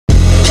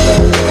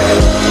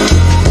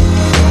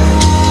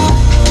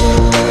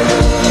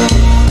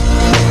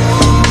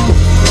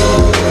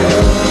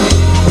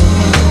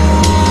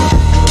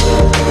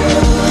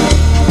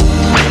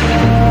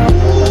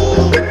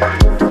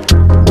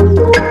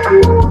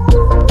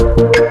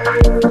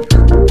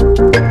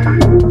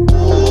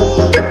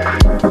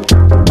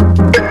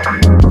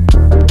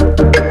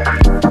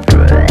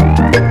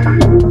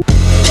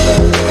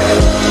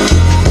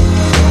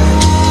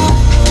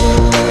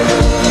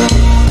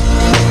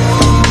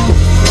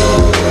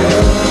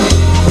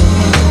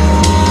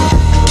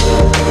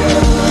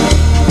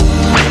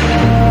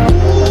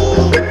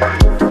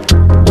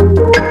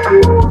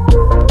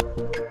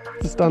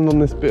stand on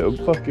this bit of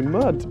fucking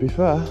mud, to be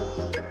fair.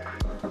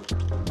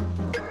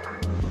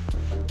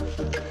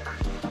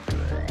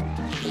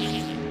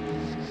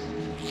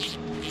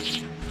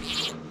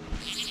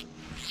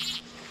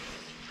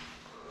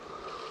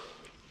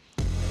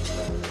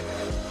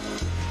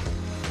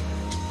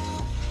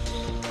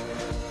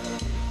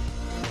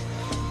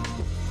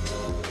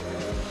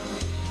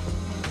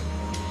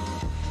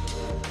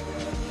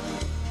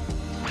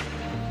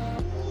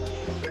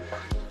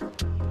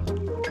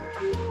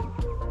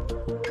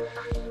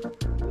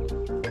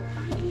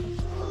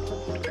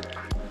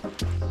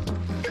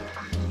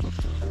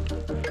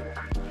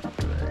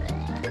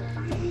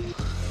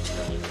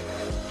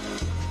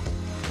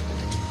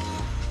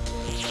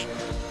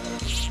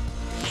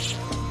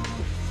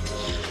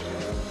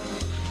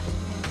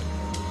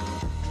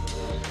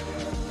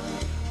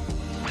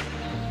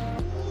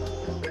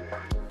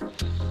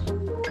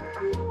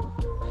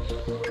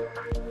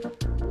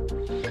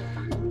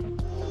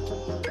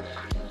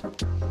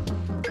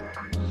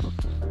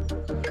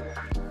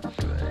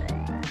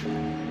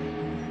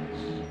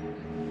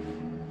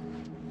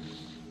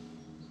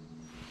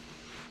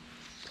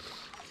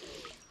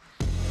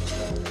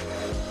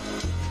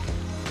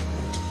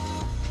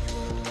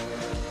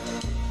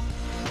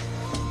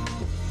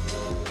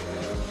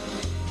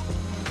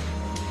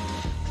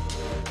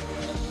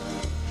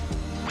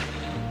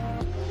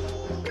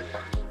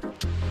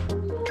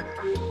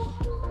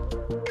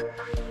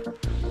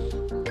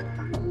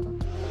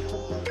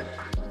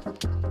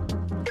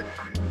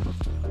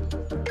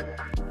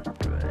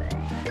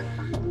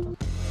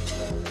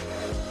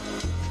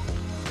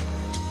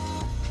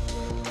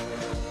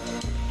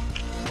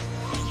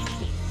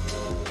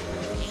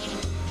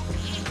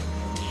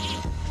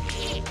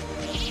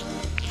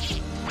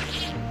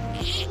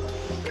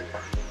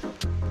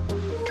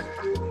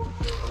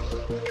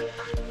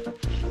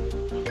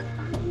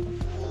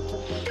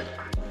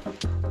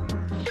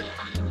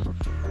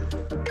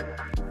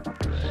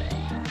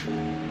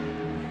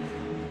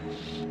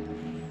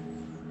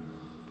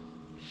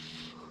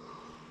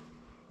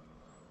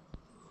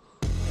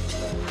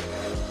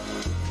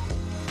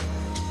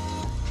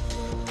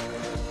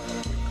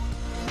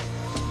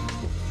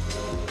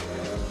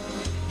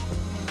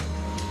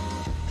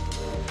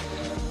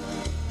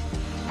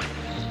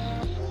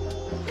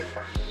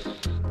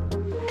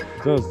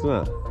 It does,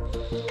 doesn't it?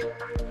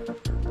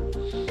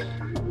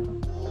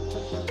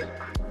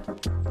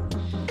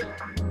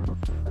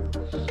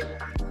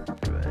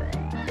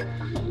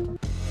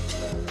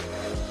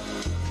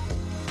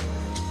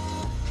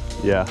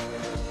 Yeah.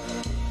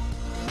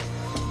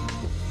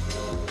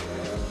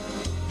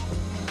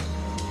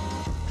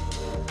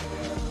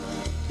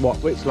 What?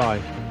 Which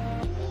line?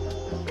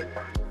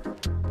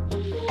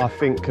 I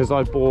think because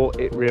I bought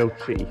it real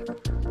cheap.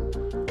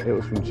 It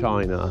was from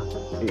China.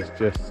 It's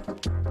just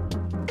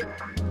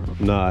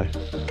no.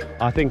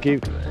 I think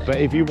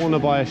if you want to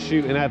buy a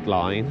shooting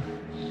headline,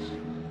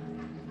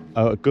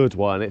 a good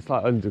one, it's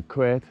like 100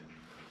 quid.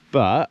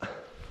 But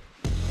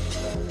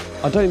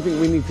I don't think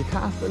we need to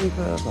cast any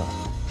further.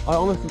 I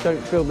honestly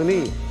don't feel the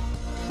need.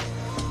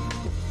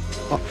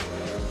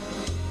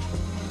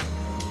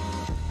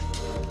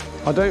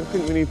 I don't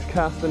think we need to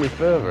cast any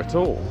further at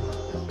all.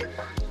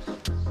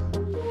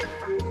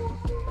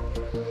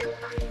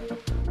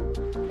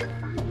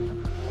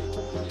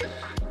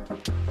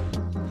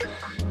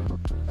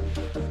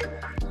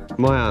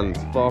 My hand's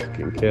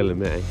fucking killing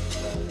me.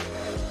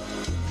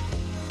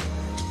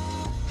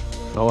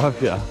 Oh,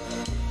 have you?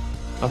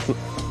 That's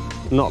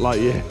not like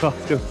you, I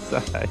was going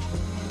to say.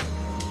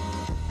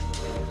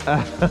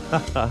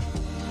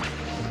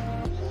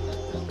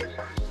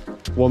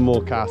 One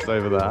more cast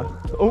over there.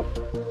 Oh!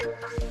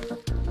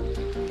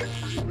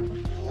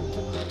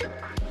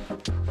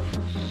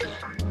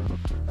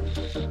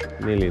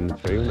 Nearly in the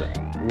tree, wasn't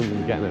it? We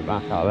wouldn't be getting it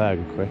back out of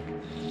there quick.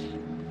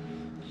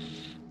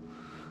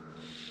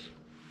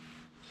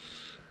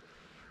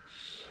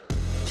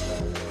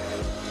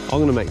 I'm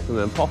going to make some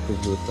of them poppers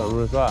for the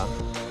summer as well.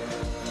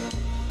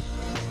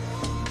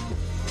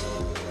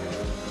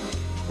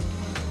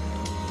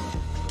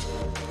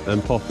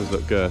 Them poppers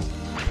look good.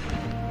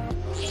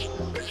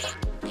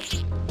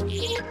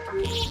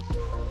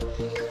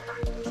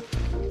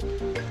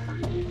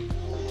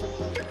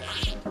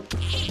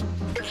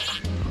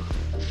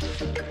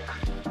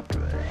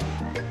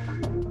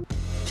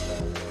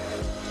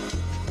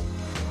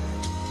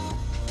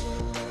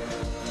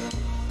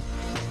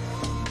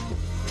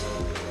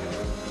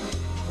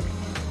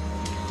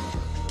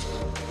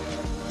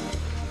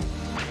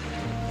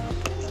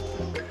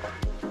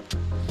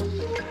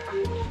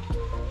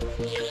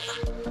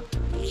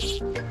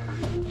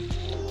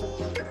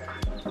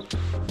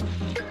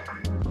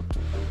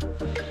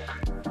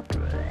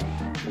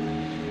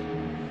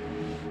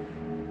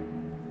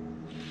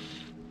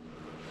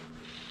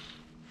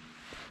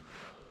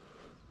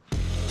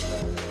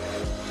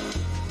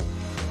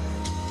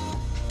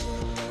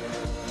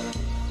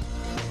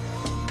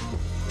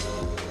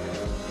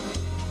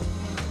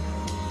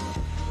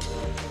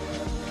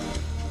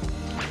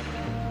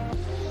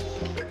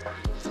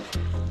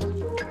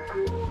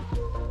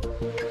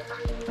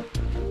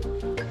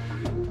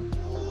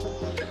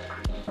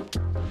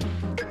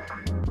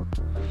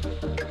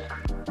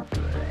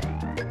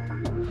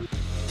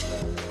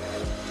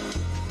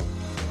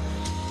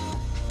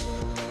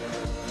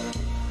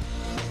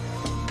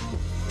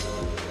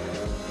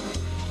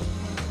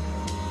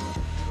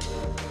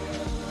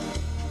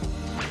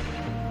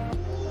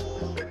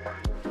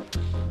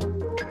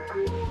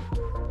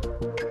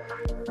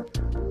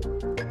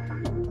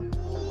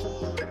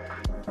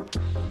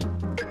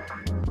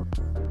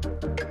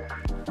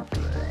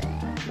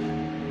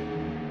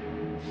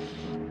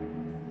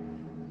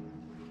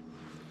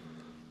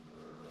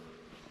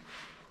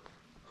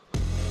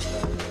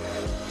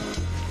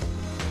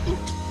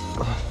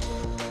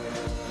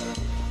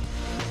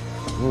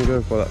 go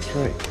by that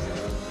tree.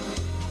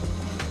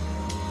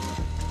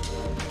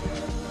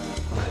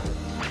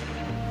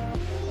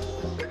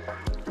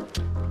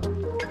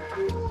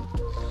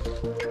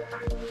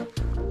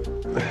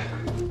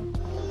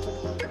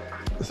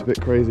 It's a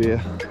bit crazy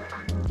here.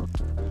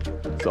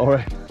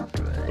 Sorry.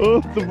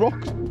 Oh, the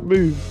rock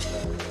moved.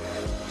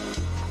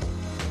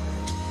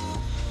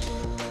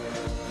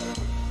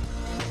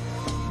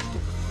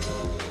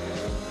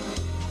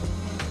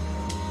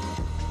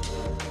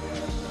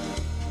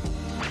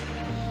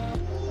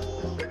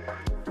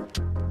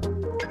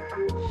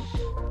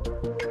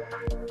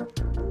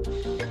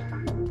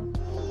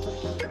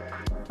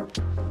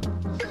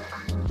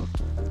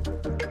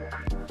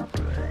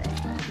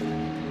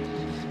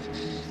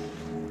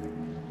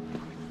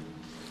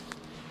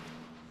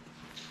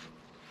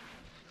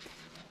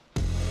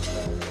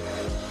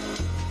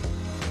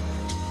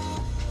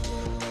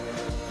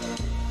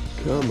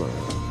 Come on.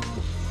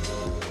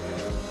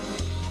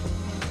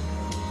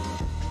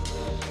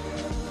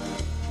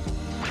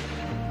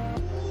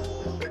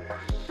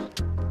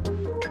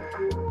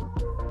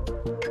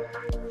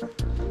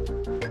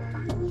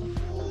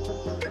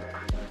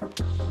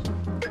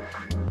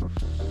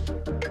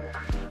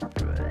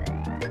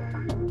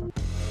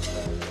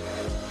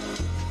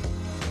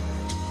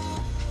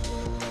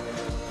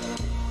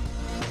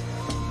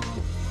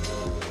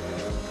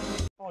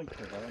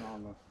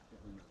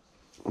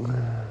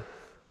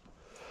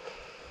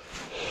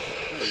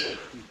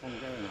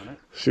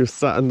 She was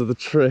sat under the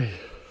tree.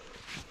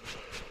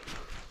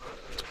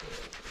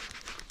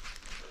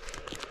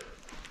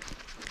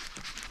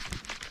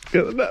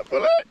 Get the net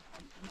for it.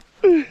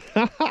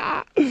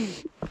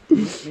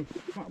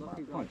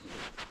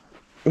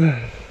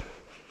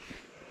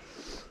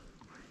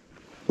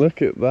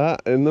 Look at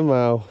that in the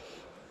mouth.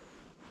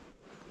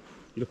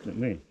 You're looking at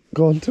me.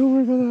 Go on, tell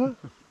me about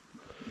that.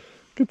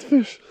 Good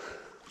fish.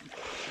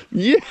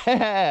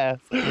 Yes!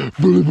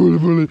 Bully, bully,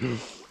 bully.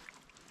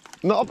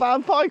 Not a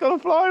bad pike on a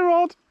fly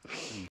rod.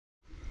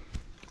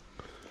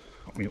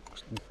 Got me up,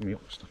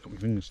 stuck up my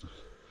fingers stuff.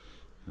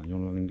 And you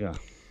want to let him go?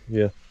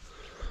 Yeah.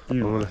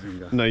 You let him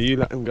go. No, you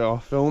let him go, I'll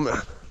film it.